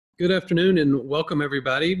Good afternoon and welcome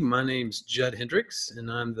everybody. My name's Judd Hendricks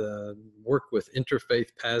and I'm the work with Interfaith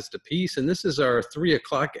Paths to Peace, and this is our 3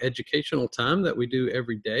 o'clock educational time that we do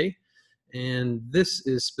every day. And this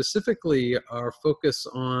is specifically our focus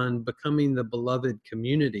on becoming the beloved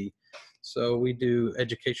community. So we do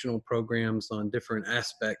educational programs on different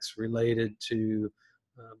aspects related to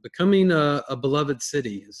becoming a beloved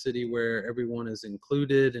city, a city where everyone is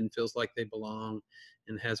included and feels like they belong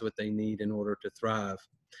and has what they need in order to thrive.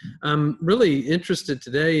 I'm really interested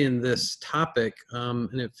today in this topic,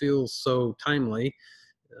 and it feels so timely.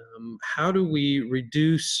 How do we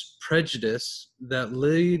reduce prejudice that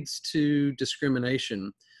leads to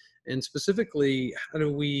discrimination? And specifically,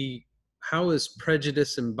 how is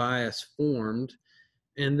prejudice and bias formed?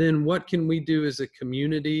 And then what can we do as a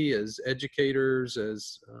community, as educators,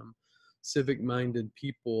 as civic-minded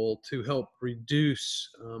people to help reduce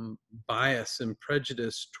bias and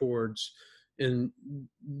prejudice towards, in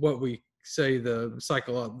what we say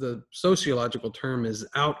the sociological term is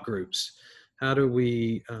outgroups? How do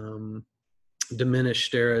we diminish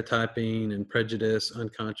stereotyping and prejudice,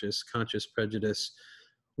 conscious prejudice,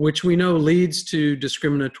 which we know leads to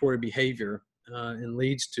discriminatory behavior and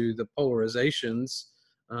leads to the polarizations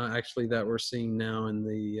actually that we're seeing now in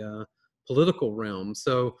the political realm.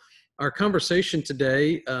 So our conversation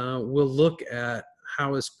today will look at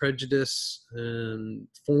how is prejudice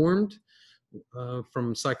formed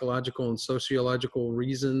from psychological and sociological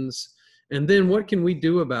reasons, and then what can we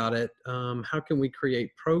do about it? How can we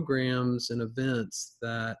create programs and events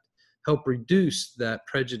that help reduce that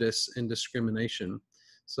prejudice and discrimination?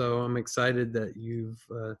 So I'm excited that you've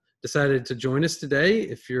decided to join us today.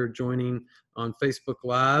 If you're joining on Facebook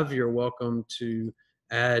Live, you're welcome to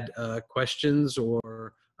add questions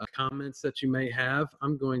or comments that you may have.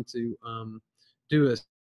 I'm going to do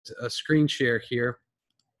a screen share here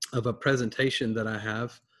of a presentation that I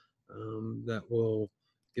have that will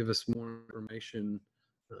give us more information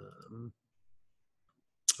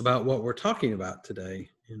about what we're talking about today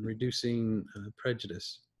in reducing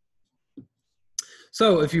prejudice.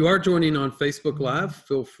 So if you are joining on Facebook Live,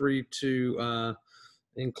 feel free to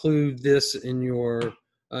include this in your,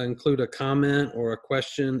 include a comment or a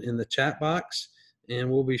question in the chat box, and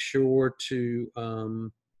we'll be sure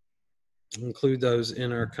to include those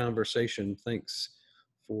in our conversation. Thanks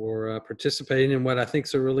for participating in what I think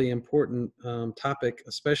is a really important topic,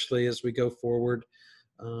 especially as we go forward,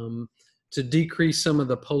 to decrease some of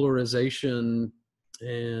the polarization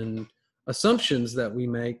and assumptions that we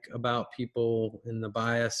make about people and the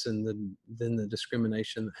bias and then the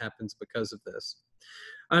discrimination that happens because of this.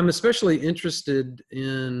 I'm especially interested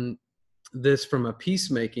in this from a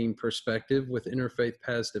peacemaking perspective with Interfaith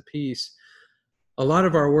Paths to Peace. A lot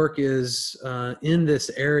of our work is in this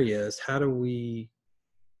area, is how do we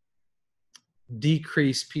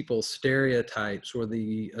decrease people's stereotypes or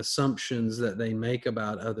the assumptions that they make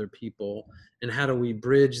about other people, and how do we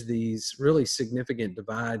bridge these really significant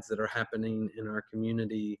divides that are happening in our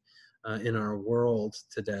community, in our world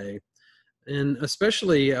today. And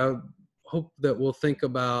especially I hope that we'll think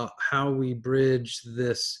about how we bridge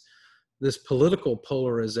this political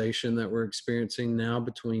polarization that we're experiencing now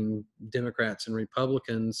between Democrats and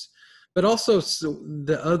Republicans, but also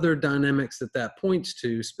the other dynamics that points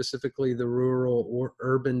to, specifically the rural or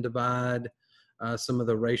urban divide, some of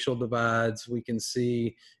the racial divides we can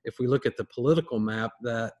see if we look at the political map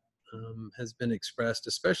that has been expressed,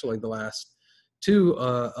 especially the last two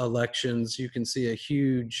elections. You can see a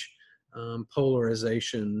huge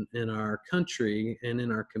polarization in our country and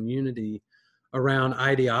in our community around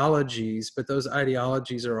ideologies, but those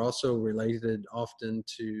ideologies are also related often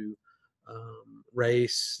to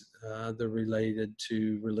race, they're related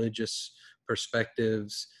to religious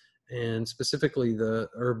perspectives, and specifically the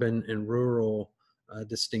urban and rural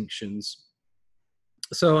distinctions.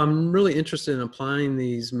 So I'm really interested in applying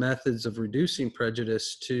these methods of reducing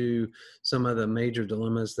prejudice to some of the major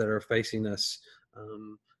dilemmas that are facing us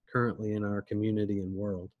currently in our community and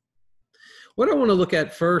world. What I want to look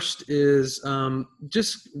at first is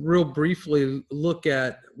just real briefly look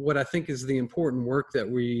at what I think is the important work that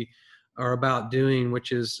we are about doing,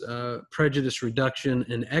 which is prejudice reduction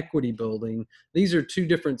and equity building. These are two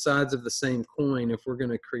different sides of the same coin. If we're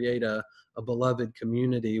going to create a beloved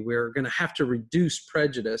community, we're going to have to reduce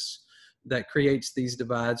prejudice that creates these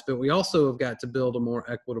divides, but we also have got to build a more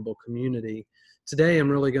equitable community. Today, I'm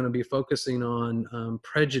really going to be focusing on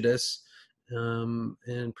prejudice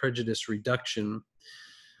and prejudice reduction.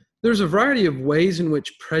 There's a variety of ways in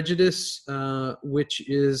which prejudice, which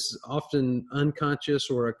is often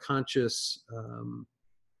unconscious or a conscious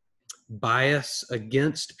bias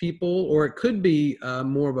against people, or it could be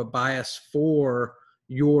more of a bias for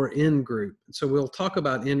your in-group. So we'll talk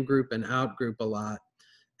about in-group and out-group a lot.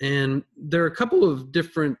 And there are a couple of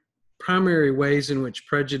different primary ways in which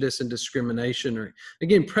prejudice and discrimination are.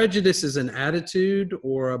 Again, prejudice is an attitude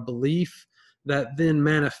or a belief that then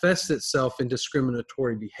manifests itself in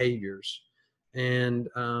discriminatory behaviors. And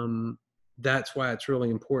that's why it's really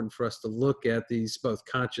important for us to look at these both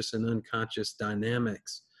conscious and unconscious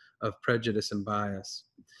dynamics of prejudice and bias.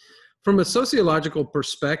 From a sociological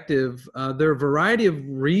perspective, there are a variety of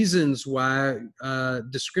reasons why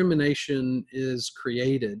discrimination is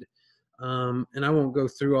created. And I won't go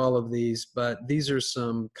through all of these, but these are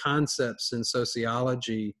some concepts in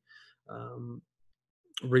sociology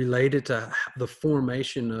related to the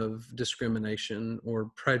formation of discrimination or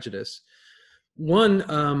prejudice.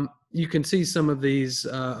 One, you can see some of these,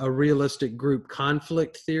 a realistic group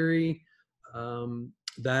conflict theory.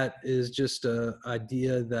 That is just an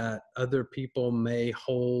idea that other people may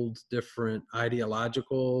hold different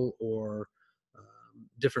ideological or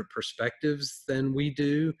different perspectives than we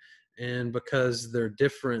do. And because they're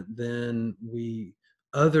different, then we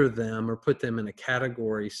other them or put them in a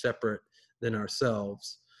category separate than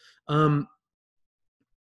ourselves.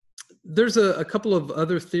 There's a couple of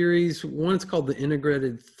other theories. One is called the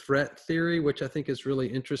integrated threat theory, which I think is really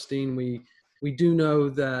interesting. We do know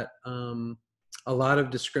that a lot of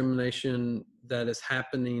discrimination that is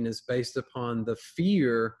happening is based upon the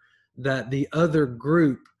fear that the other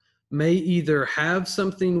group may either have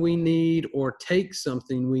something we need or take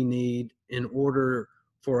something we need in order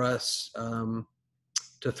for us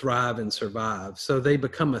to thrive and survive. So they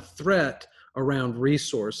become a threat around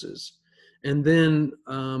resources. And then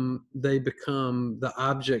they become the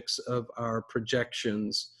objects of our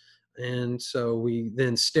projections. And so we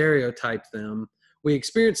then stereotype them. We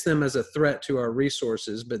experience them as a threat to our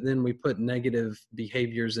resources, but then we put negative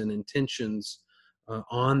behaviors and intentions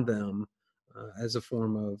on them as a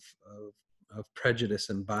form of prejudice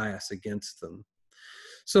and bias against them.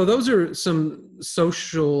 So those are some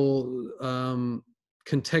social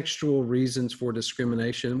contextual reasons for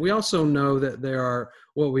discrimination. We also know that there are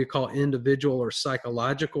what we call individual or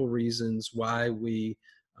psychological reasons why we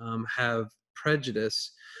have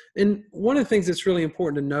prejudice. And one of the things that's really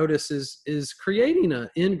important to notice is creating an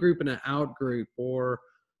in-group and an out-group, or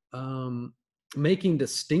making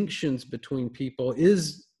distinctions between people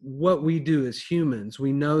is what we do as humans.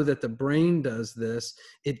 We know that the brain does this.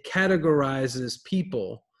 It categorizes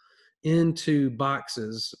people into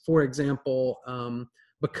boxes. For example,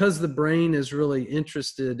 because the brain is really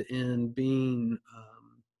interested in being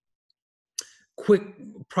quick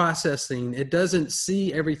processing, it doesn't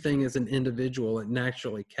see everything as an individual. It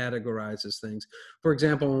naturally categorizes things. For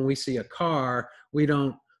example, when we see a car, we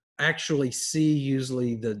don't actually see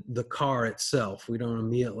usually the car itself. We don't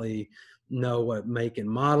immediately know what make and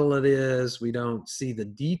model it is. We don't see the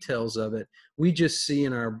details of it. We just see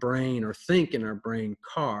in our brain, or think in our brain,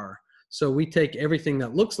 car. So we take everything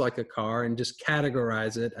that looks like a car and just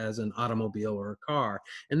categorize it as an automobile or a car.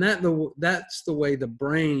 And that's the way the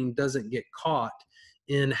brain doesn't get caught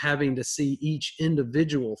in having to see each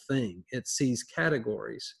individual thing. It sees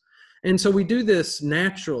categories. And so we do this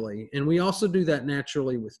naturally, and we also do that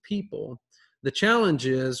naturally with people. The challenge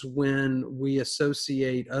is when we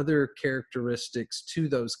associate other characteristics to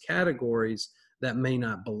those categories that may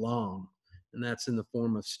not belong, and that's in the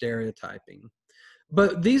form of stereotyping.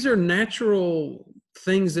 But these are natural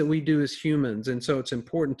things that we do as humans, and so it's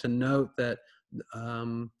important to note that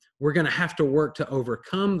we're going to have to work to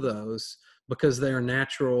overcome those, because they are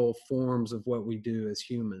natural forms of what we do as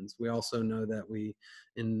humans. We also know that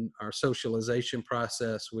in our socialization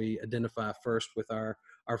process, we identify first with our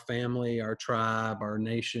family, our tribe, our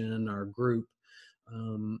nation, our group.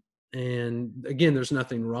 And again, there's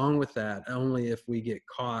nothing wrong with that, only if we get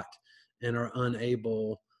caught and are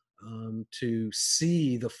unable to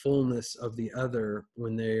see the fullness of the other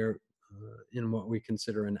when they're in what we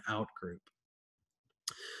consider an out group.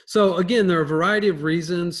 So again, there are a variety of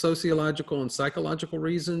reasons, sociological and psychological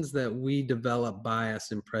reasons, that we develop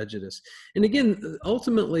bias and prejudice. And again,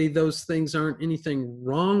 ultimately, those things aren't anything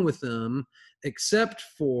wrong with them, except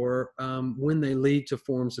for when they lead to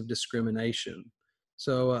forms of discrimination.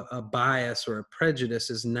 So a bias or a prejudice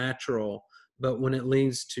is natural, but when it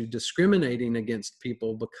leads to discriminating against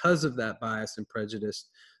people because of that bias and prejudice,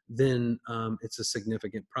 then it's a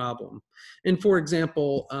significant problem. And for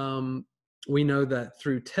example, we know that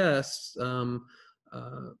through tests,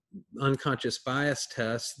 unconscious bias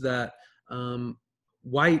tests, that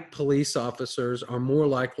white police officers are more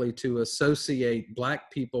likely to associate black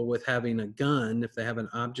people with having a gun if they have an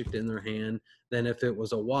object in their hand than if it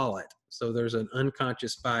was a wallet. So there's an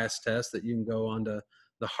unconscious bias test that you can go onto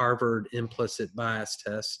the Harvard implicit bias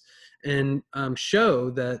test, and show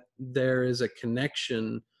that there is a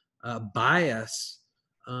connection, bias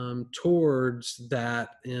towards that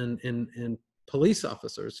in police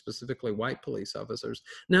officers, specifically white police officers.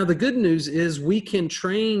 Now, the good news is we can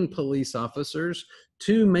train police officers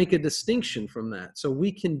to make a distinction from that. So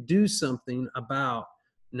we can do something about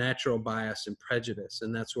natural bias and prejudice,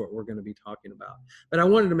 and that's what we're going to be talking about. But I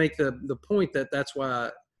wanted to make the point that that's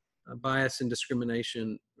why bias and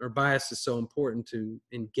discrimination, or bias, is so important to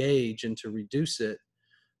engage and to reduce it,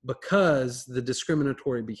 because the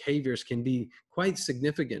discriminatory behaviors can be quite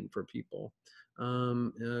significant for people.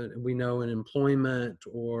 We know in employment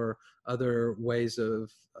or other ways of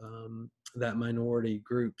that minority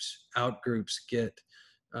groups, outgroups, get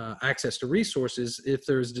access to resources. If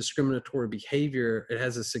there's discriminatory behavior, it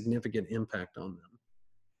has a significant impact on them.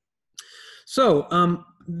 So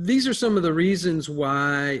these are some of the reasons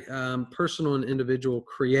why personal and individual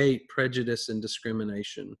create prejudice and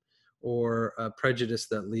discrimination, or prejudice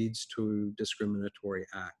that leads to discriminatory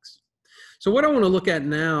acts. So what I want to look at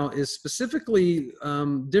now is specifically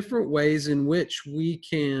different ways in which we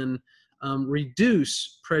can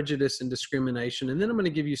reduce prejudice and discrimination. And then I'm going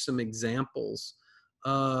to give you some examples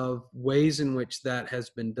of ways in which that has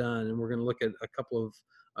been done. And we're going to look at a couple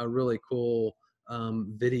of really cool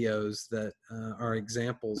videos that are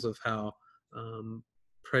examples of how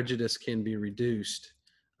prejudice can be reduced,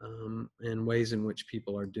 and ways in which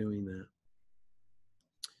people are doing that.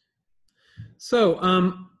 So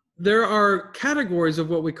there are categories of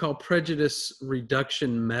what we call prejudice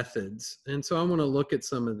reduction methods. And so I want to look at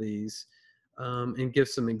some of these and give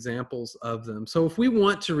some examples of them. So if we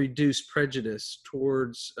want to reduce prejudice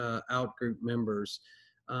towards outgroup members,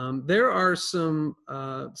 there are some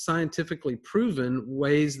scientifically proven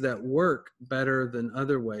ways that work better than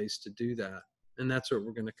other ways to do that. And that's what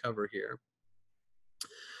we're going to cover here.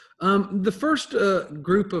 The first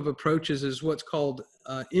group of approaches is what's called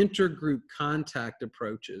intergroup contact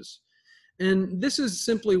approaches. And this is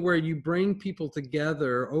simply where you bring people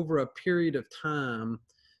together over a period of time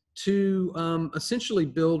to essentially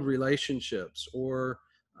build relationships, or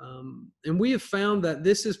and we have found that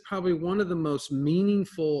this is probably one of the most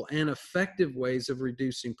meaningful and effective ways of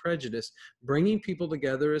reducing prejudice, bringing people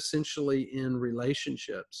together essentially in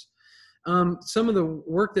relationships. Some of the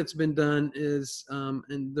work that's been done is,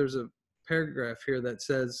 and there's a paragraph here that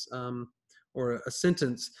says, or a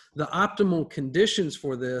sentence, the optimal conditions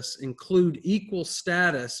for this include equal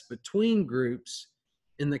status between groups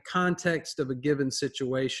in the context of a given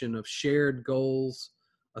situation of shared goals,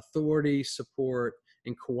 authority, support,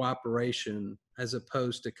 and cooperation, as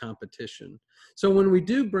opposed to competition. So when we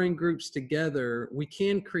do bring groups together, we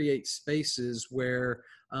can create spaces where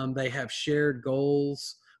they have shared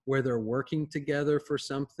goals, where they're working together for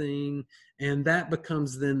something, and that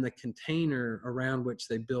becomes then the container around which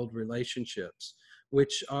they build relationships,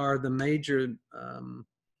 which are the major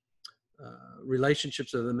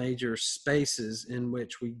relationships are the major spaces in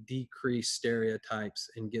which we decrease stereotypes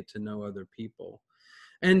and get to know other people.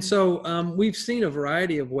 And so we've seen a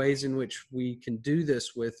variety of ways in which we can do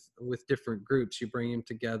this with different groups. You bring them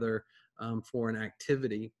together for an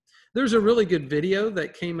activity. There's a really good video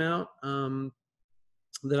that came out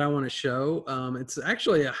that I want to show. It's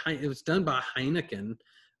actually it was done by Heineken,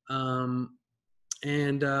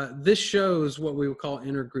 and this shows what we would call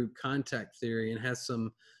intergroup contact theory,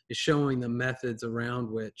 and is showing the methods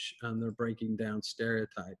around which they're breaking down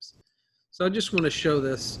stereotypes. So I just want to show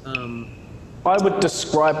this. I would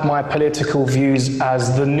describe my political views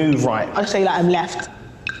as the new right. I say that I'm left.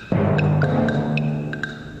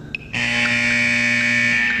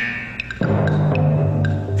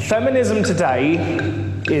 Feminism today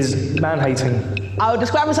is man-hating. I would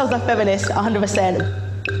describe myself as a feminist, 100%.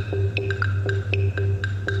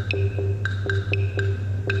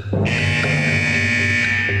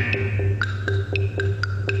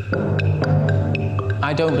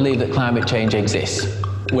 I don't believe that climate change exists.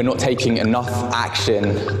 We're not taking enough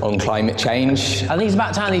action on climate change. I think it's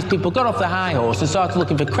about time these people got off their high horse and started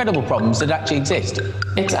looking for credible problems that actually exist.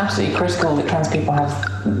 It's absolutely critical that trans people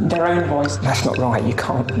have their own voice. That's not right. You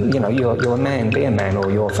can't, you're a man, be a man, or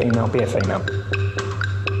you're a female, be a female.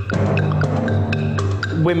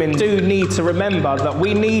 Women do need to remember that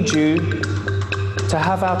we need you to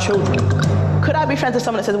have our children. Could I be friends with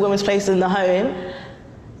someone that says a woman's place in the home?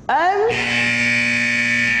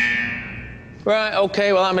 Right,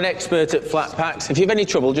 okay, well, I'm an expert at flat packs. If you have any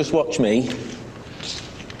trouble, just watch me.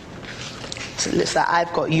 So it looks like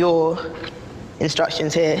I've got your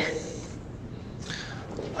instructions here.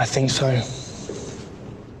 I think so.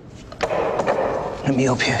 Let me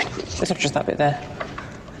help you. Let's have just that bit there.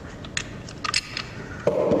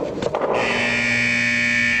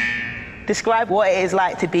 Describe what it is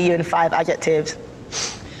like to be you in 5 adjectives.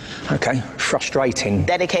 Okay. Frustrating.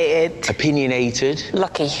 Dedicated. Opinionated.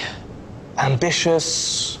 Lucky.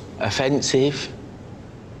 Ambitious. Offensive.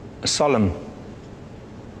 Solemn.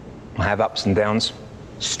 I have ups and downs.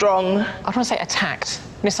 Strong. I want to say attacked.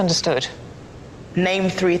 Misunderstood. Name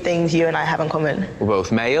 3 things you and I have in common. We're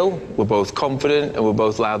both male, we're both confident, and we're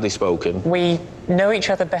both loudly spoken. We know each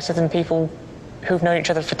other better than people who've known each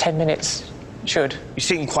other for 10 minutes should. You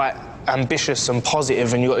seem quite ambitious and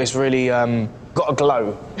positive, and you've got this really, got a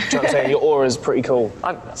glow. Do you know what I'm saying? Your aura's pretty cool.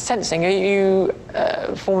 I'm sensing, are you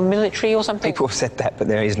former military or something? People have said that, but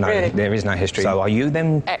there is no Really? history. So are you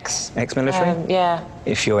then ex-military? Yeah.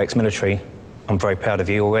 If you're ex-military, I'm very proud of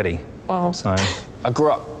you already. Well, So I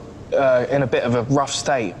grew up in a bit of a rough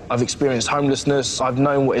state. I've experienced homelessness. I've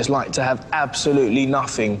known what it's like to have absolutely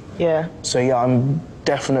nothing. Yeah. So yeah, I'm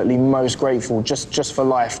definitely most grateful just for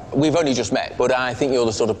life. We've only just met, but I think you're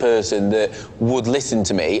the sort of person that would listen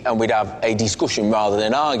to me and we'd have a discussion rather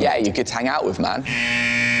than argue. Yeah, you could hang out with, man.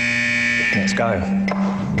 let's go.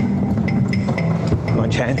 My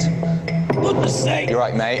chance. Goodness sake. You're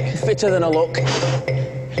right, mate. Fitter than I look.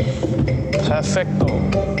 Perfecto.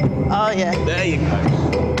 Oh, yeah. There you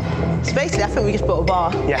go. So basically, I think we just built a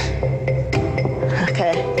bar. Yeah.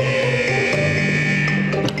 Okay.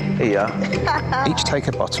 Here you are. Each take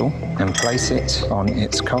a bottle and place it on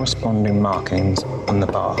its corresponding markings on the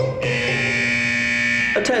bar.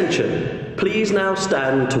 Attention, please now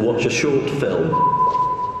stand to watch a short film.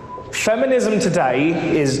 Feminism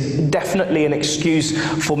today is definitely an excuse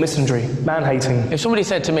for misandry, man-hating. If somebody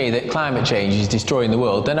said to me that climate change is destroying the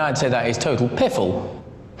world, then I'd say that is total piffle.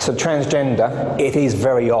 So transgender, it is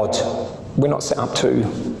very odd. We're not set up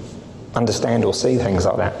to understand or see things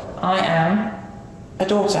like that. I am a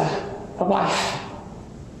daughter, a wife.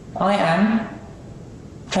 I am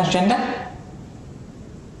transgender.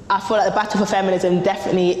 I feel like the battle for feminism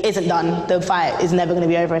definitely isn't done. The fight is never going to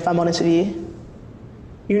be over, if I'm honest with you.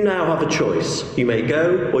 You now have a choice. You may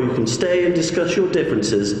go, or you can stay and discuss your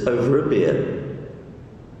differences over a beer.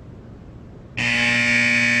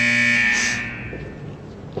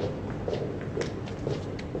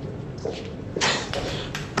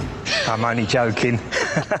 I'm only joking.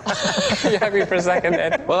 You're happy for a second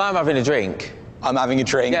then. Well, I'm having a drink. I'm having a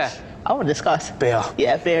drink. Yeah. I want to discuss. Beer.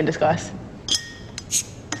 Yeah, beer and discuss.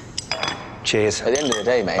 Cheers. At the end of the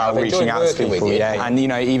day, mate, About I've reaching enjoyed out to working with people, you. yeah. And, you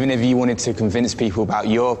know, even if you wanted to convince people about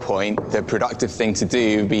your point, the productive thing to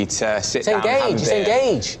do would be to sit down and have a Just beer.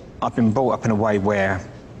 engage. I've been brought up in a way where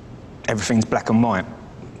everything's black and white,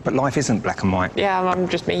 but life isn't black and white. Yeah, I'm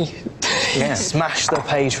just me. Yeah. Smash the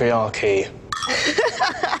patriarchy.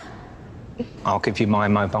 I'll give you my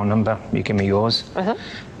mobile number, you give me yours,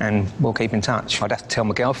 and we'll keep in touch. I'd have to tell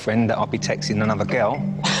my girlfriend that I'll be texting another girl.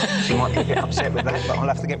 She might be a bit upset with that, but I'll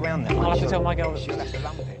have to get round that. I'll have to tell my girl. She'll have to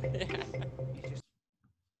lump it.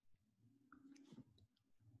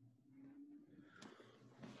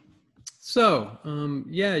 So,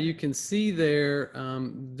 yeah, you can see there,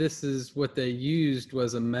 this is what they used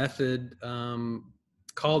was a method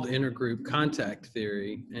called intergroup contact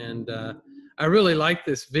theory. And I really like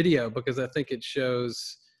this video because I think it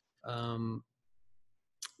shows,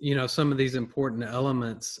 you know, some of these important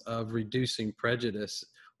elements of reducing prejudice.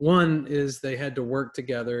 One is they had to work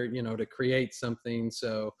together, you know, to create something.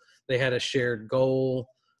 So they had a shared goal.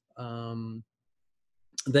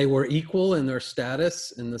 They were equal in their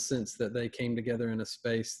status in the sense that they came together in a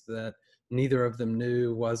space that neither of them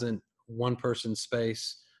knew wasn't one person's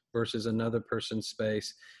space versus another person's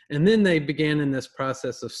space. And then they began in this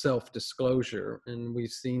process of self-disclosure. And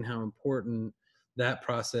we've seen how important that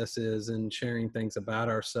process is in sharing things about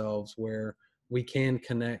ourselves where we can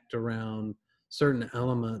connect around certain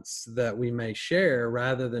elements that we may share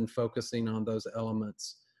rather than focusing on those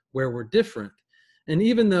elements where we're different. And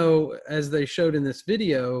even though, as they showed in this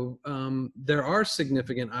video, there are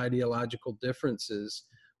significant ideological differences,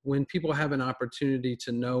 when people have an opportunity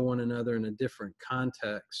to know one another in a different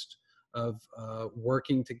context of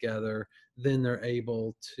working together, then they're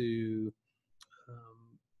able to,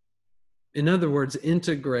 in other words,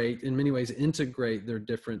 integrate, in many ways, integrate their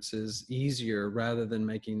differences easier rather than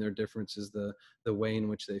making their differences the way in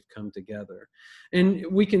which they've come together. And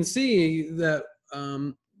we can see that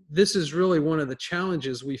this is really one of the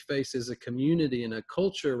challenges we face as a community and a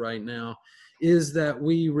culture right now, is that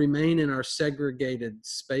we remain in our segregated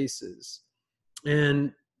spaces.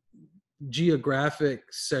 And geographic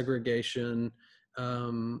segregation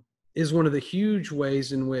is one of the huge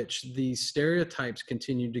ways in which these stereotypes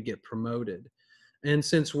continue to get promoted. And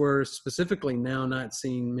since we're specifically now not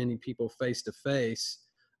seeing many people face to face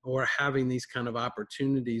or having these kind of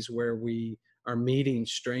opportunities where we are meeting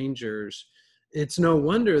strangers, it's no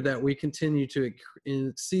wonder that we continue to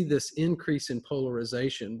see this increase in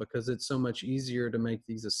polarization, because it's so much easier to make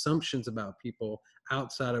these assumptions about people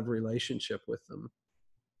outside of relationship with them.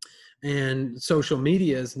 And social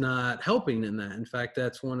media is not helping in that. In fact,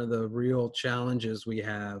 that's one of the real challenges we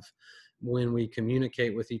have when we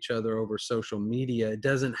communicate with each other over social media. It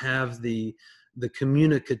doesn't have the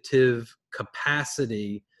communicative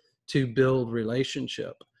capacity to build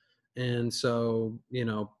relationship. And so, you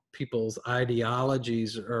know, people's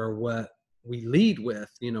ideologies are what we lead with,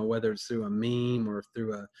 you know, whether it's through a meme or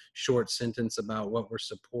through a short sentence about what we're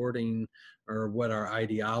supporting or what our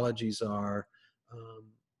ideologies are.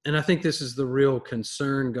 And I think this is the real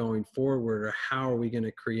concern going forward, or how are we going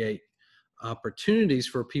to create opportunities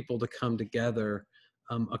for people to come together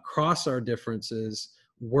across our differences,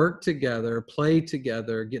 work together, play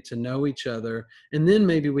together, get to know each other, and then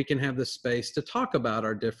maybe we can have the space to talk about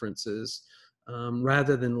our differences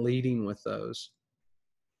rather than leading with those.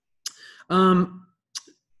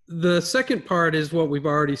 The second part is what we've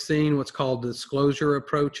already seen, what's called disclosure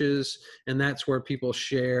approaches, and that's where people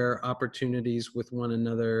share opportunities with one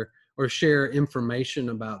another or share information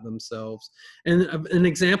about themselves. And an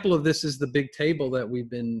example of this is the big table that we've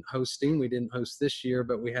been hosting. We didn't host this year,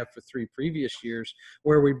 but we have for 3 previous years,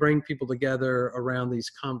 where we bring people together around these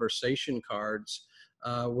conversation cards,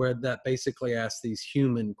 where that basically asks these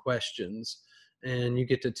human questions. And you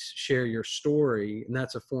get to share your story, and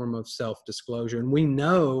that's a form of self-disclosure. And we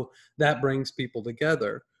know that brings people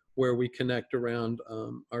together, where we connect around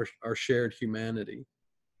our shared humanity.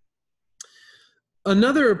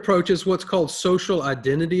 Another approach is what's called social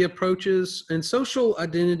identity approaches. And social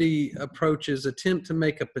identity approaches attempt to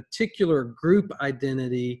make a particular group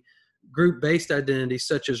identity, group-based identity,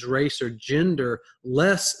 such as race or gender,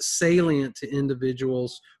 less salient to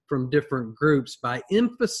individuals from different groups by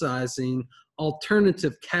emphasizing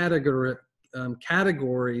alternative categories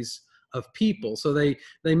of people. So they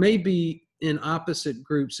may be in opposite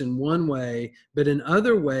groups in one way, but in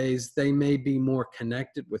other ways they may be more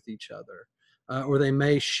connected with each other, or they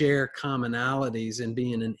may share commonalities and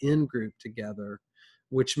be in an in-group together,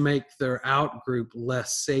 which make their out-group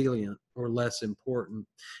less salient or less important.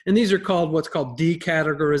 And these are called what's called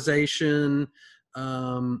decategorization.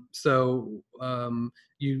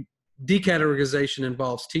 Decategorization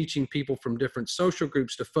involves teaching people from different social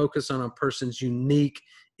groups to focus on a person's unique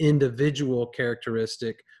individual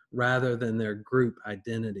characteristic rather than their group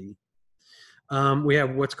identity. We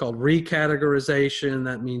have what's called recategorization.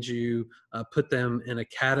 That means you put them in a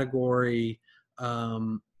category,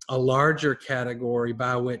 a larger category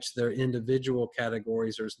by which their individual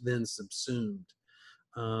categories are then subsumed.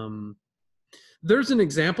 There's an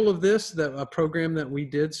example of this, a program that we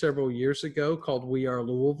did several years ago called We Are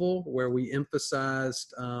Louisville, where we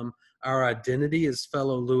emphasized our identity as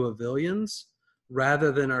fellow Louisvillians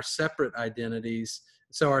rather than our separate identities.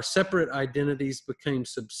 So our separate identities became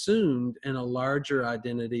subsumed in a larger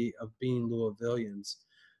identity of being Louisvillians.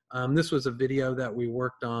 This was a video that we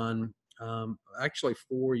worked on actually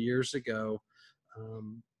 4 years ago.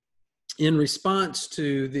 In response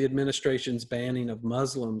to the administration's banning of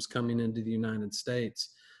Muslims coming into the United States,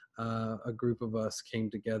 a group of us came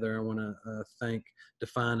together. I want to thank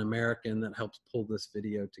Define American that helped pull this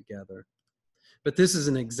video together. But this is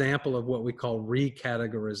an example of what we call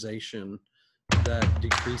recategorization that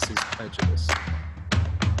decreases prejudice.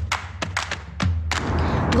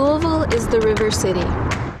 Louisville is the river city.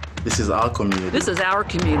 This is our community. This is our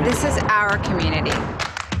community. This is our community.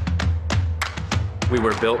 We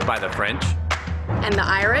were built by the French. And the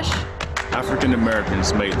Irish. African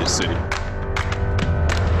Americans made this city. We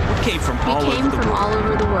came from all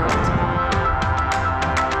over the world.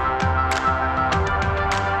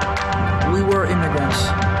 We were immigrants.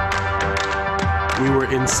 We were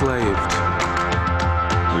enslaved.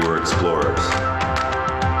 We were explorers.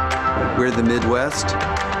 We're the Midwest.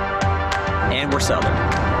 And we're Southern.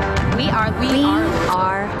 We are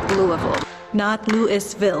Louisville. Not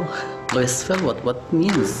Louisville. Louisville, what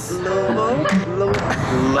means? Louisville.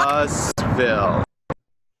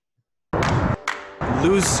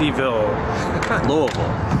 Louisville.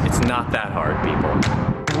 Louisville. It's not that hard, people.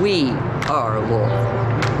 We are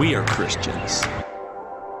Louisville. We are Christians.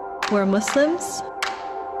 We're Muslims.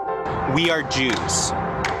 We are Jews.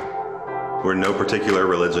 We're no particular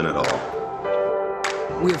religion at all.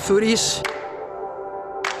 We are foodies.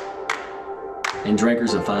 And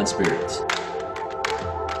drinkers of fine spirits.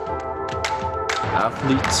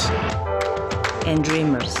 Athletes. And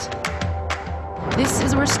dreamers. This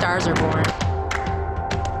is where stars are born.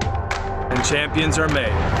 And champions are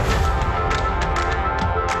made.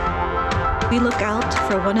 We look out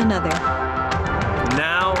for one another.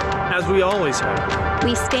 we always have.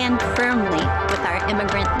 We stand firmly with our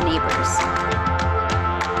immigrant neighbors.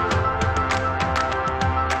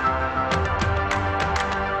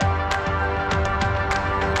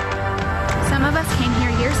 Some of us came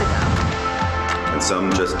here years ago. And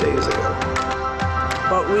some just days ago.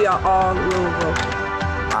 But we are all Louisville.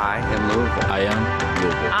 I am Louisville. I am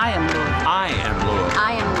Louisville. I am Louisville. I am Louisville.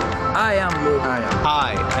 I am Louisville.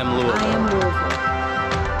 I am Louisville. I am Louisville. I am Louisville.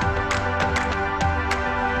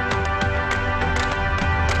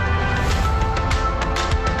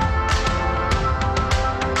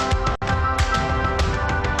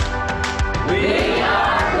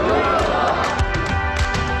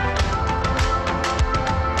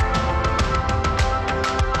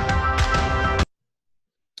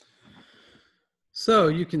 So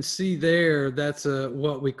you can see there, that's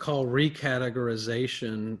what we call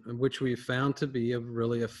recategorization, which we found to be a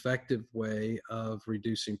really effective way of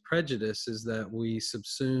reducing prejudice, is that we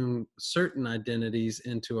subsume certain identities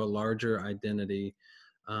into a larger identity.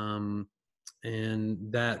 And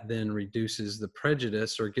that then reduces the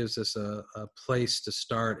prejudice, or gives us a place to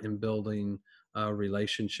start in building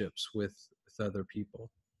relationships with other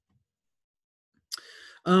people.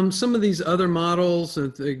 Some of these other models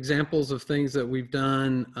and examples of things that we've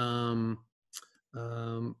done,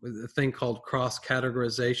 a thing called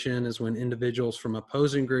cross-categorization is when individuals from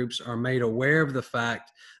opposing groups are made aware of the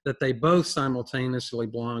fact that they both simultaneously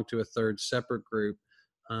belong to a third separate group,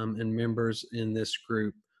 and members in this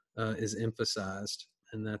group is emphasized.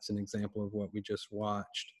 And that's an example of what we just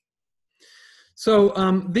watched. So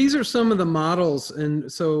these are some of the models, and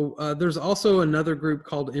so there's also another group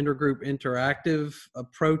called intergroup interactive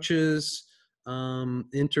approaches,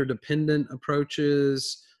 interdependent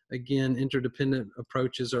approaches. Again, interdependent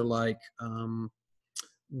approaches are like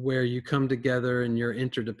where you come together and you're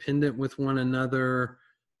interdependent with one another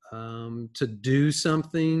to do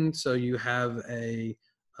something. So you have a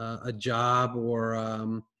job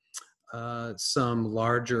or some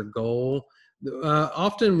larger goal.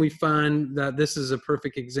 Often we find that this is a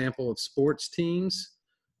perfect example of sports teams.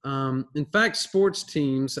 In fact, sports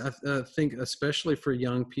teams, I think especially for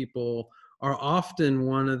young people, are often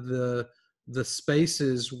one of the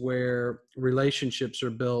spaces where relationships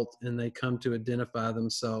are built and they come to identify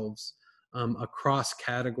themselves across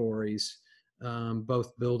categories,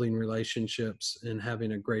 both building relationships and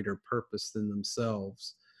having a greater purpose than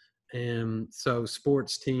themselves. And so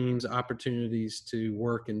sports teams, opportunities to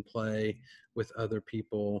work and play with other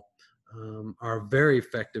people are a very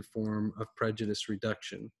effective form of prejudice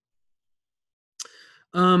reduction.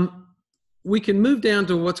 We can move down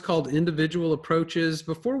to what's called individual approaches.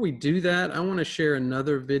 Before we do that, I want to share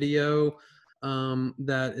another video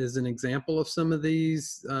that is an example of some of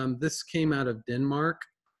these. This came out of Denmark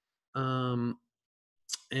and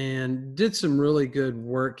did some really good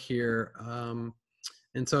work here.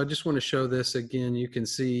 And so I just want to show this again. You can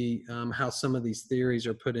see how some of these theories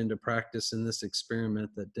are put into practice in this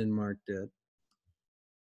experiment that Denmark did.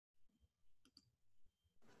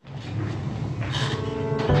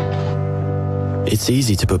 It's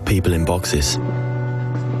easy to put people in boxes.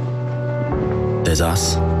 There's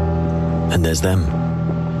us, and there's them.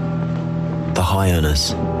 The high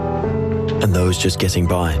earners, and those just getting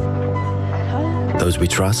by. Those we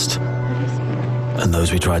trust, and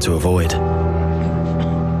those we try to avoid.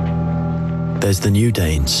 There's the new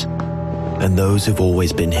Danes, and those who've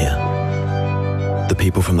always been here. The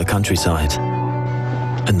people from the countryside,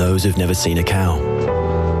 and those who've never seen a cow.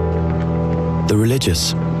 The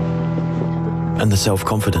religious, and the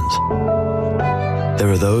self-confident. There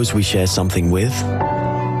are those we share something with,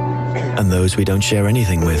 and those we don't share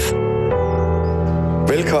anything with.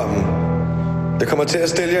 Velkommen. Jeg kommer til at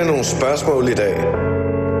stille jer nogle spørgsmål i dag.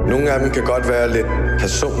 Nogle af dem kan godt være lidt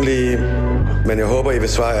personlige, men jeg håber, I vil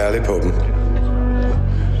svare ærligt på dem.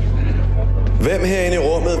 Hvem herinde i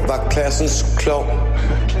rummet var klassens klovn?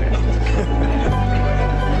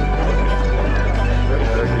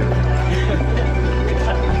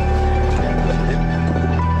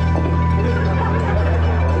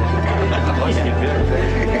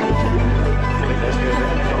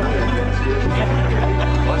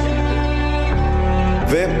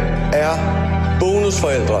 Hvem er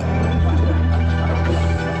bonusforældre?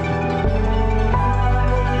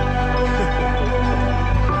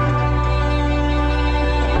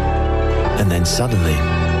 And then suddenly,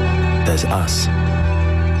 there's us.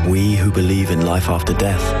 We who believe in life after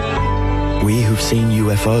death. We who've seen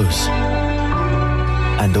UFOs.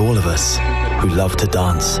 And all of us who love to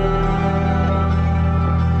dance.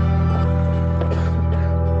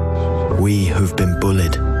 We who've been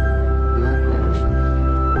bullied.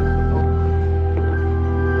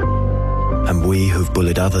 And we who've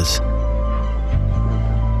bullied others.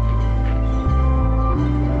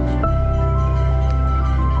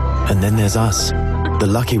 And then there's us, the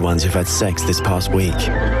lucky ones who've had sex this past week.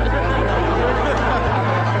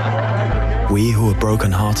 We who are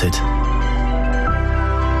broken-hearted.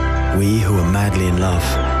 We who are madly in love.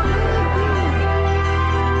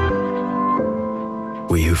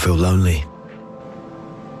 We who feel lonely.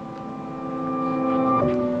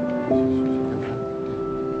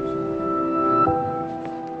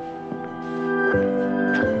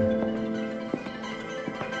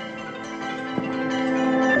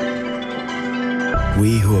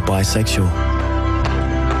 We who are bisexual.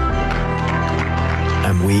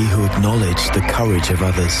 And we who acknowledge the courage of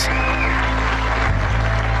others.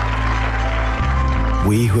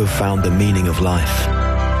 We who have found the meaning of life.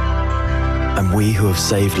 And we who have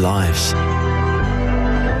saved lives.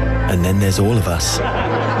 And then there's all of us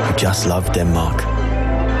who just love Denmark.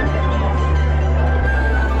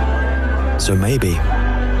 So maybe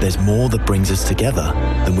there's more that brings us together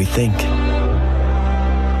than we think.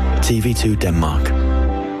 TV2 Denmark.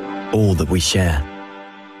 All that we share.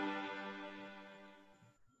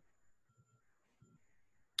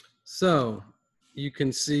 So you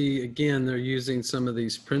can see, again, they're using some of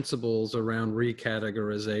these principles around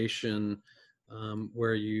recategorization,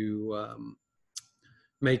 where you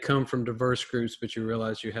may come from diverse groups, but you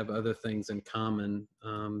realize you have other things in common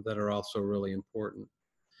that are also really important.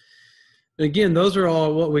 And again, those are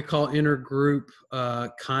all what we call intergroup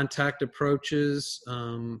contact approaches.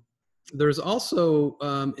 There's also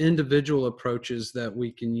individual approaches that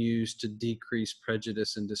we can use to decrease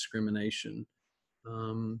prejudice and discrimination.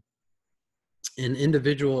 And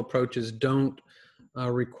individual approaches don't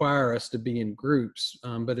require us to be in groups,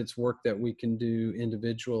 but it's work that we can do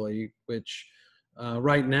individually, which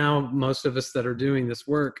right now, most of us that are doing this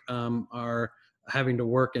work are having to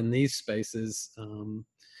work in these spaces.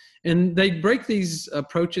 And they break these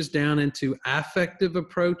approaches down into affective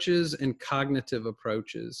approaches and cognitive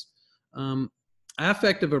approaches.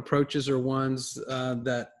 Affective approaches are ones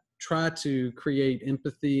that try to create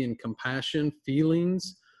empathy and compassion,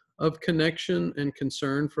 feelings of connection and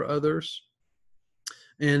concern for others.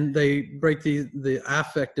 And they break the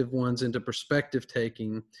affective ones into perspective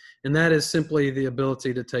taking. And that is simply the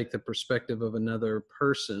ability to take the perspective of another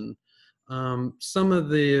person. Some of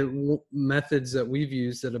the methods that we've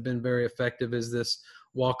used that have been very effective is this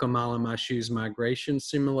walk a mile in my shoes migration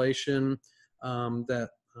simulation that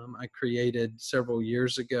I created several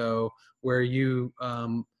years ago, where you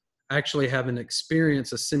actually have an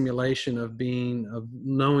experience, a simulation of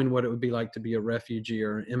knowing what it would be like to be a refugee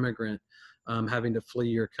or an immigrant, having to flee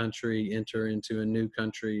your country, enter into a new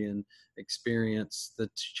country, and experience the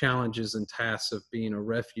challenges and tasks of being a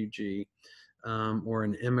refugee or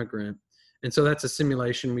an immigrant. And so that's a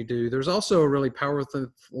simulation we do. There's also a really powerful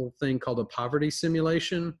thing called a poverty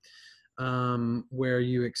simulation, where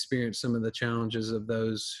you experience some of the challenges of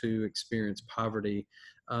those who experience poverty.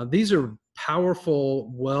 These are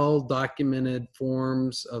powerful, well-documented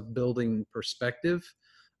forms of building perspective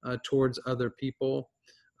towards other people.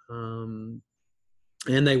 And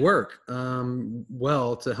they work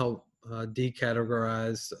well to help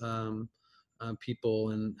decategorize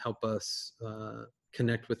people and help us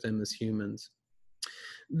connect with them as humans.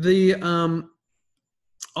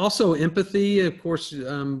 Also empathy, of course,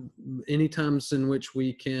 any times in which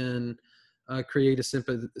we can create a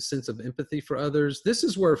sense of empathy for others. This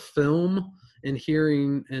is where film and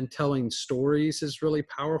hearing and telling stories is really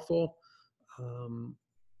powerful.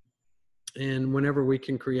 And whenever we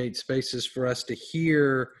can create spaces for us to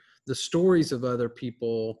hear the stories of other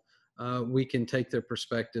people, we can take their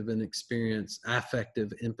perspective and experience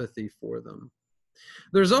affective empathy for them.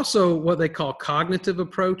 There's also what they call cognitive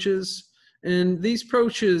approaches. And these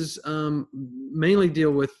approaches mainly deal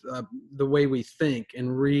with the way we think and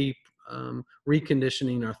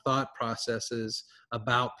reconditioning our thought processes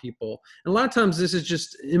about people. And a lot of times this is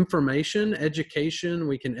just information, education.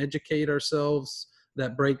 We can educate ourselves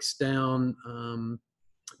that breaks down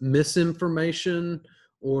misinformation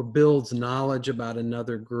or builds knowledge about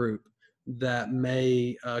another group that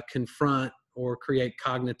may confront or create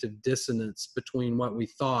cognitive dissonance between what we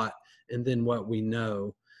thought and then what we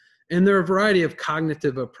know. And there are a variety of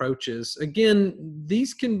cognitive approaches. Again,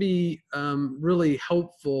 these can be really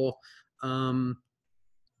helpful, but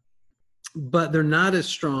they're not as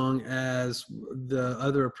strong as the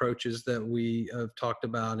other approaches that we have talked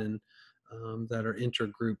about and that are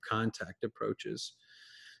intergroup contact approaches.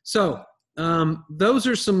 So those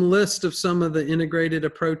are some lists of some of the integrated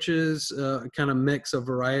approaches, kind of mix a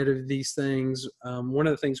variety of these things. One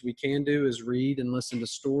of the things we can do is read and listen to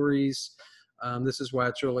stories. This is why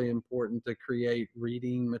it's really important to create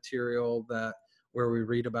reading material that where we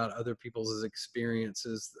read about other people's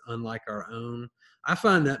experiences unlike our own. I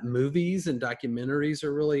find that movies and documentaries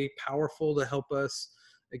are really powerful to help us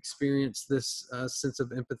experience this sense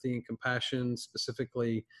of empathy and compassion.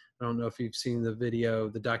 Specifically, I don't know if you've seen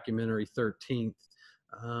the documentary 13th,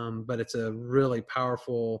 but it's a really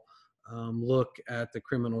powerful look at the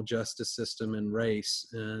criminal justice system and race,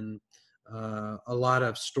 and a lot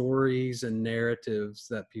of stories and narratives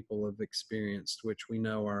that people have experienced, which we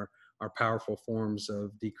know are powerful forms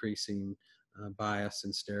of decreasing bias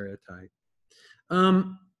and stereotype.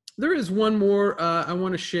 There is one more I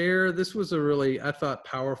want to share. This was a really, I thought,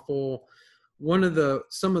 powerful.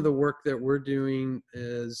 Some of the work that we're doing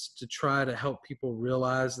is to try to help people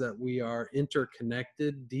realize that we are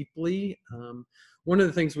interconnected deeply. One of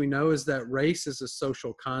the things we know is that race is a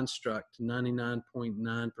social construct.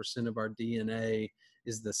 99.9% of our DNA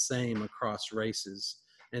is the same across races.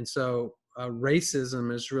 And so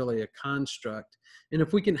racism is really a construct. And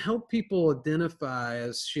if we can help people identify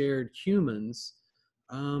as shared humans,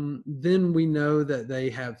 then we know that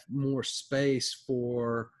they have more space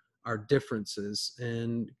for our differences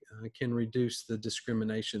and can reduce the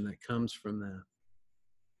discrimination that comes from that.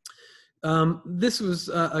 This was,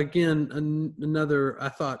 again, another, I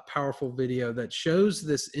thought, powerful video that shows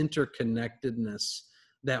this interconnectedness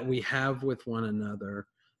that we have with one another,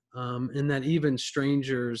 and that even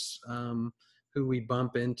strangers who we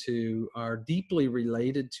bump into are deeply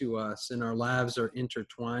related to us, and our lives are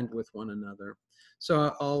intertwined with one another.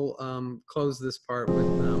 So I'll close this part with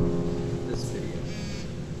this video.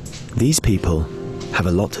 These people have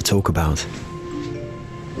a lot to talk about.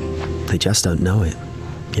 They just don't know it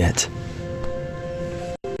yet.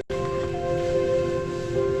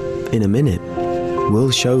 In a minute,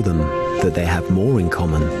 we'll show them that they have more in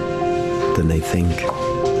common than they think.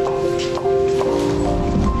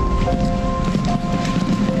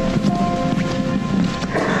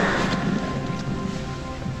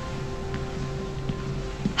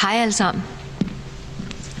 Hej alle sammen.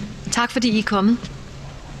 Tak fordi I er kommet.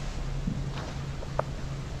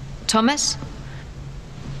 Thomas,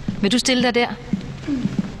 vil du stille dig der?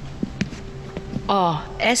 Og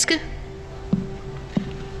Aske?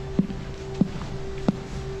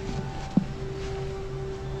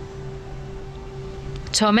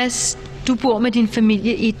 Thomas, du bor med din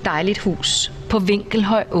familie i et dejligt hus på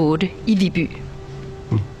Vinkelhøj 8 i Viby.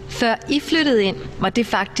 Før I flyttede ind, var det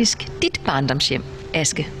faktisk dit barndomshjem,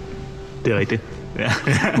 Aske. Det er rigtigt. Ja.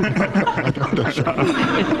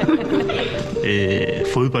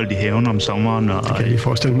 Fodbold i haven om sommeren. Og det kan jeg lige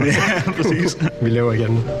forestille mig. Ja, præcis. Vi laver ikke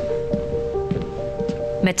andet.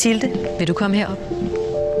 Mathilde, vil du komme herop?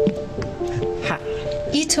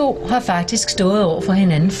 I to har faktisk stået over for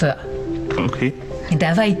hinanden før. Okay. Men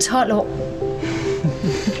der var I 12 år.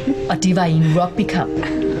 Og det var i en rugbykamp.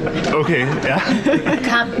 Okay, ja.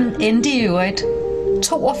 Kampen endte i øvrigt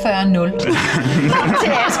 42-0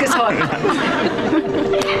 til Askes hold.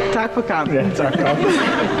 Tak for kampen. Ja, tak.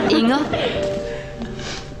 Inger.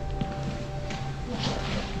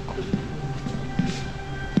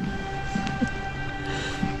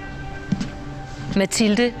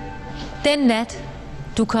 Mathilde, den nat,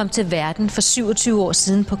 du kom til verden for 27 år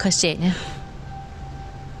siden på Christiania,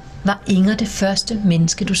 var Inger det første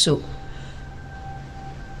menneske, du så?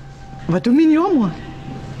 Var du min jordmor?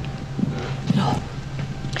 Nå.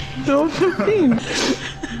 Det var så fint.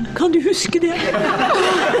 Kan du huske det?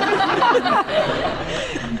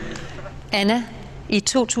 Anna, i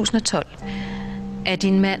 2012 er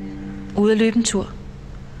din mand ude at løbe en tur.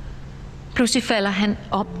 Pludselig falder han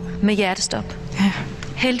om med hjertestop. Ja.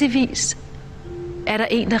 Heldigvis er der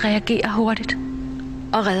en, der reagerer hurtigt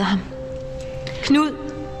og redder ham. Knud,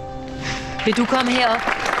 vil du komme herop?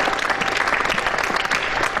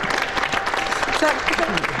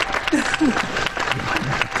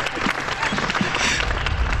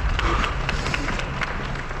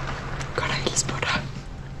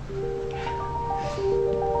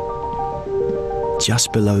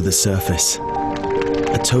 Just below the surface,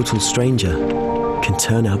 a total stranger can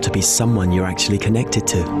turn out to be someone you're actually connected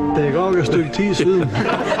to. Det er godt et stykke tid siden.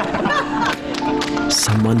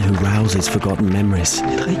 Someone who rouses forgotten memories.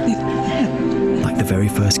 Like the very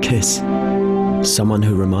first kiss. Someone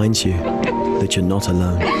who reminds you that you're not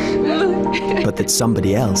alone. but that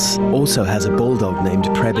somebody else also has a bulldog named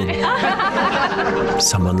Prebin.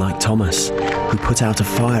 Someone like Thomas, who put out a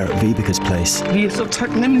fire at Vibeka's place. Vi så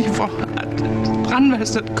taknemmelige for, at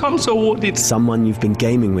brandvæsenet kom så hurtigt. Someone you've been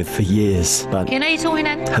gaming with for years, but Kender I to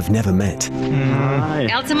hinanden? have never met.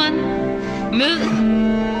 Altamon, mød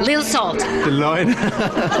Lil Salt. Det er løgn.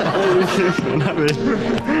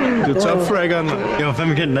 Du er topfraggeren. Jeg har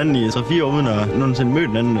fandme kendt den anden i 3-4 år, uden at nogensinde mødt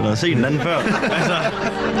den anden, eller set den anden før.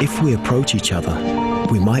 If we approach each other,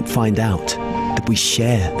 we might find out that we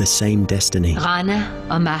share the same destiny. Rana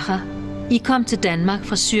og Macher, I kom til Danmark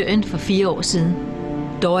fra Syrien for 4 år siden.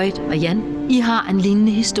 Dorit og Jan, I har en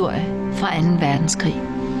lignende historie fra 2. verdenskrig.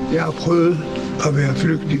 Jeg har prøvet at være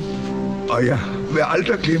flygtning, og jeg vil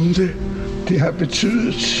aldrig glemme det. Det har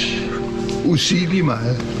betydet usigeligt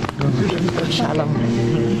meget.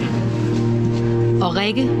 Og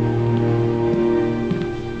Rikke,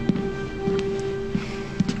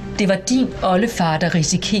 det var din oldefar, der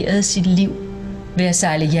risikerede sit liv ved at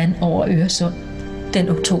sejle Jan over Øresund den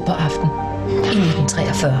oktoberaften i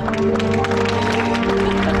 1943.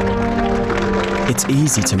 It's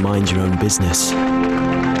easy to mind your own business.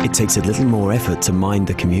 It takes a little more effort to mind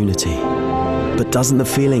the community. But doesn't the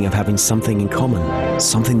feeling of having something in common,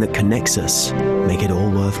 something that connects us, make it all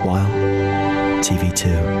worthwhile? TV2,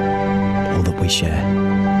 all that we share.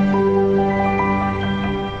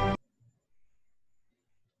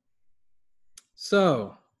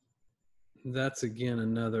 So, that's again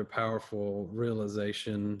another powerful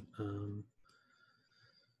realization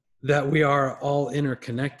that we are all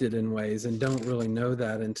interconnected in ways, and don't really know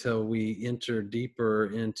that until we enter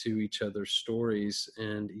deeper into each other's stories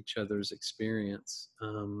and each other's experience,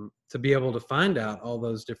 to be able to find out all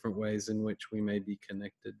those different ways in which we may be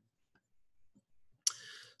connected.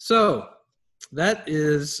 So that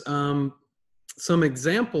is some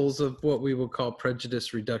examples of what we would call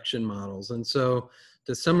prejudice reduction models. And so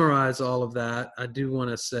to summarize all of that, I do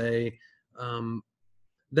want to say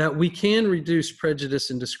that we can reduce prejudice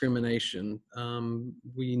and discrimination.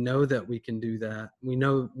 We know that we can do that. We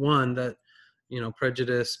know, one, that,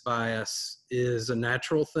 prejudice, bias is a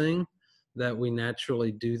natural thing, that we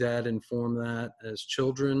naturally do that and form that as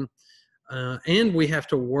children. And we have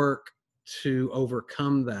to work to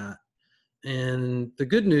overcome that. And the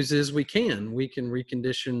good news is we can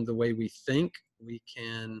recondition the way we think. We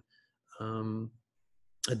can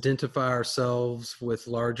identify ourselves with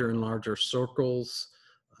larger and larger circles.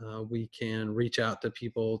 We can reach out to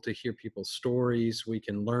people to hear people's stories. We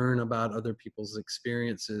can learn about other people's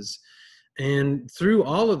experiences. And through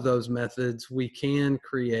all of those methods, we can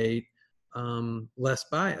create less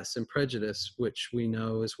bias and prejudice, which we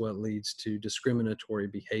know is what leads to discriminatory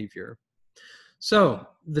behavior. So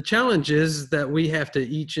the challenge is that we have to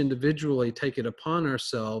each individually take it upon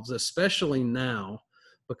ourselves, especially now,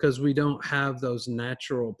 because we don't have those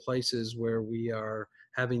natural places where we are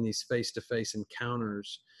having these face-to-face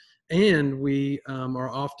encounters. And we are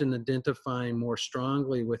often identifying more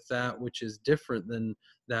strongly with that which is different than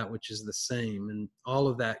that which is the same. And all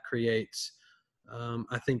of that creates,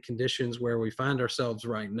 I think, conditions where we find ourselves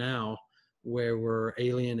right now, where we're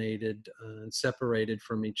alienated and separated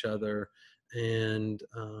from each other, and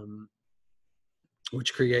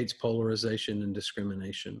which creates polarization and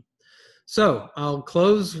discrimination. So I'll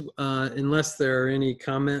close unless there are any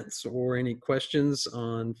comments or any questions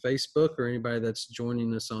on Facebook or anybody that's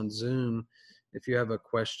joining us on Zoom. If you have a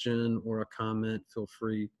question or a comment, feel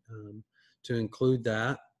free to include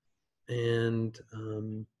that. And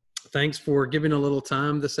thanks for giving a little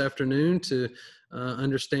time this afternoon to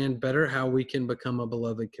understand better how we can become a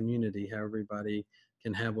beloved community, how everybody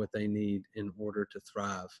can have what they need in order to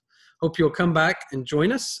thrive. Hope you'll come back and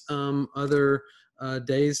join us other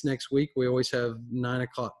days next week. We always have 9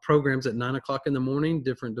 o'clock programs at 9 o'clock in the morning,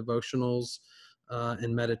 different devotionals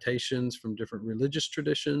and meditations from different religious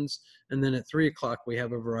traditions. And then at 3 o'clock, we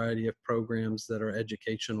have a variety of programs that are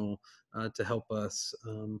educational to help us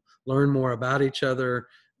learn more about each other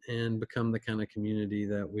and become the kind of community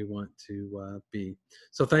that we want to be.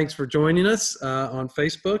 So thanks for joining us on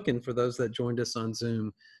Facebook, and for those that joined us on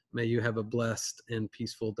Zoom, may you have a blessed and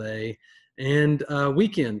peaceful day and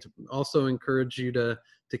weekend. Also encourage you to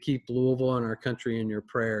keep Louisville and our country in your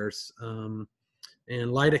prayers,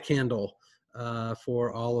 and light a candle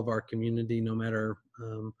for all of our community. No matter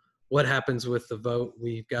what happens with the vote,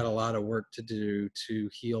 we've got a lot of work to do to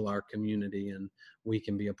heal our community, and we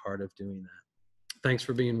can be a part of doing that. Thanks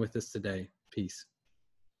for being with us today. Peace.